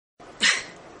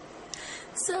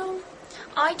So,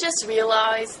 I just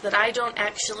realized that I don't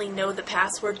actually know the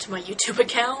password to my YouTube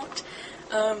account.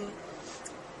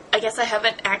 I guess I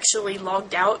haven't actually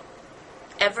logged out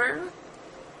ever.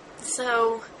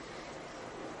 So,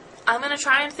 I'm gonna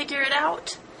try and figure it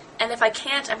out. And if I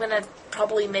can't, I'm gonna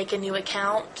probably make a new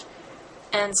account.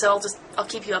 And so I'll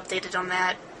keep you updated on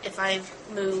that. If I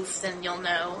move, then you'll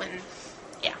know, and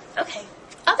yeah, okay.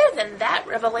 Other than that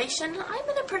revelation, I'm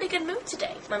in a pretty good mood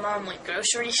today. My mom went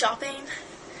grocery shopping,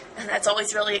 and that's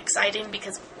always really exciting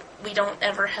because we don't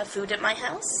ever have food at my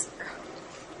house.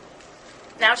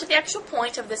 Now to the actual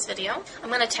point of this video. I'm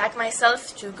going to tag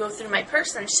myself to go through my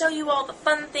purse and show you all the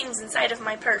fun things inside of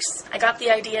my purse. I got the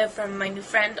idea from my new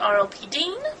friend RLP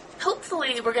Dean.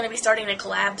 Hopefully we're going to be starting a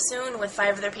collab soon with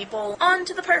 5 other people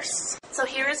onto the purse. So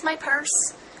here is my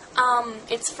purse.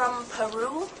 It's from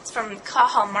Peru. It's from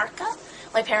Cajamarca.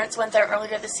 My parents went there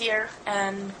earlier this year,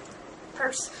 and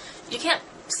purse. You can't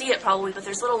see it probably, but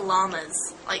there's little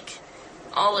llamas, like,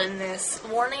 all in this.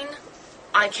 Warning,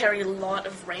 I carry a lot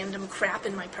of random crap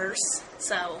in my purse,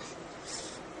 so.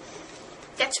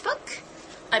 Sketchbook.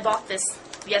 I bought this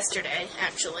yesterday,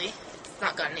 actually. It's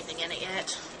not got anything in it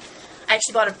yet. I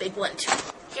actually bought a big one, too.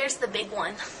 Here's the big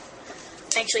one.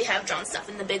 I actually have drawn stuff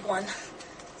in the big one.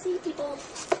 See, people?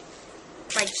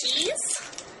 My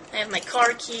keys. I have my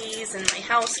car keys and my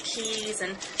house keys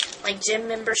and my gym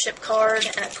membership card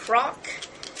and a crock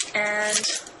and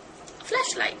a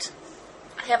flashlight.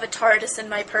 I have a TARDIS in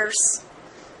my purse.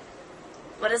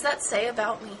 What does that say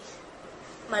about me?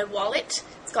 My wallet.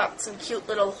 It's got some cute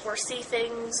little horsey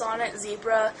things on it.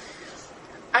 Zebra.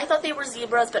 I thought they were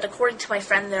zebras, but according to my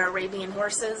friend, they're Arabian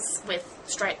horses with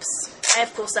stripes. I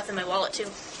have cool stuff in my wallet, too.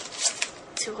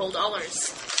 $2 whole.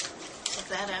 Check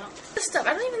that out. This stuff,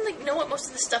 I don't even know what most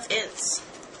of this stuff is.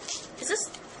 Is this?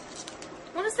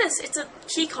 What is this? It's a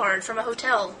key card from a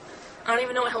hotel. I don't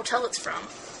even know what hotel it's from.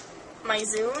 My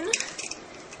Zune.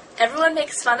 Everyone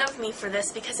makes fun of me for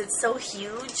this because it's so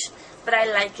huge, but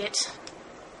I like it.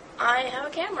 I have a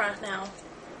camera now.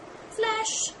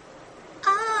 Flash.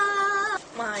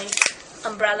 My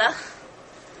umbrella.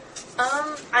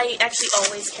 I actually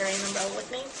always carry an umbrella with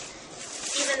me.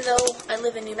 Even though I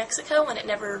live in New Mexico and it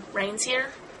never rains here.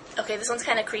 Okay, this one's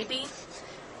kind of creepy.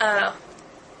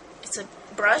 It's a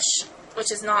brush,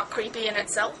 which is not creepy in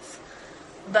itself.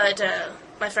 But,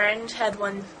 my friend had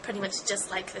one pretty much just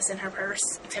like this in her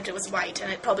purse, except it was white,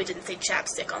 and it probably didn't say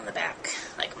chapstick on the back,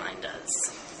 like mine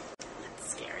does.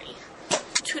 That's scary.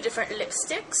 2 different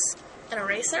lipsticks, an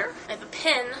eraser. I have a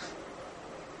pen.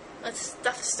 With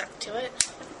stuff stuck to it.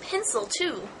 I have a pencil,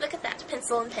 too. Look at that.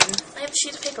 Pencil and pen. I have a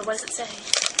sheet of paper. What does it say?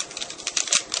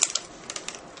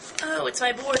 Oh, it's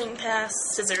my boarding pass.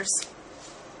 Scissors.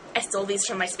 I stole these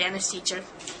from my Spanish teacher.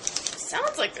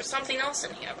 Sounds like there's something else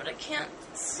in here, but I can't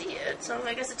see it, so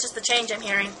I guess it's just the change I'm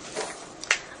hearing.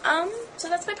 So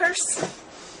that's my purse.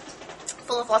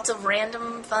 Full of lots of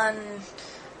random, fun,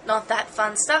 not that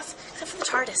fun stuff, except for the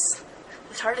TARDIS.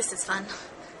 The TARDIS is fun.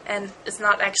 And it's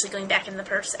not actually going back in the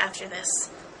purse after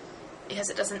this, because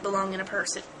it doesn't belong in a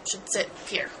purse. It should sit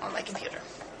here on my computer.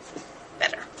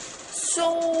 Better.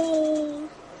 So,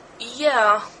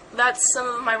 yeah, that's some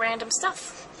of my random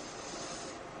stuff.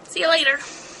 See you later.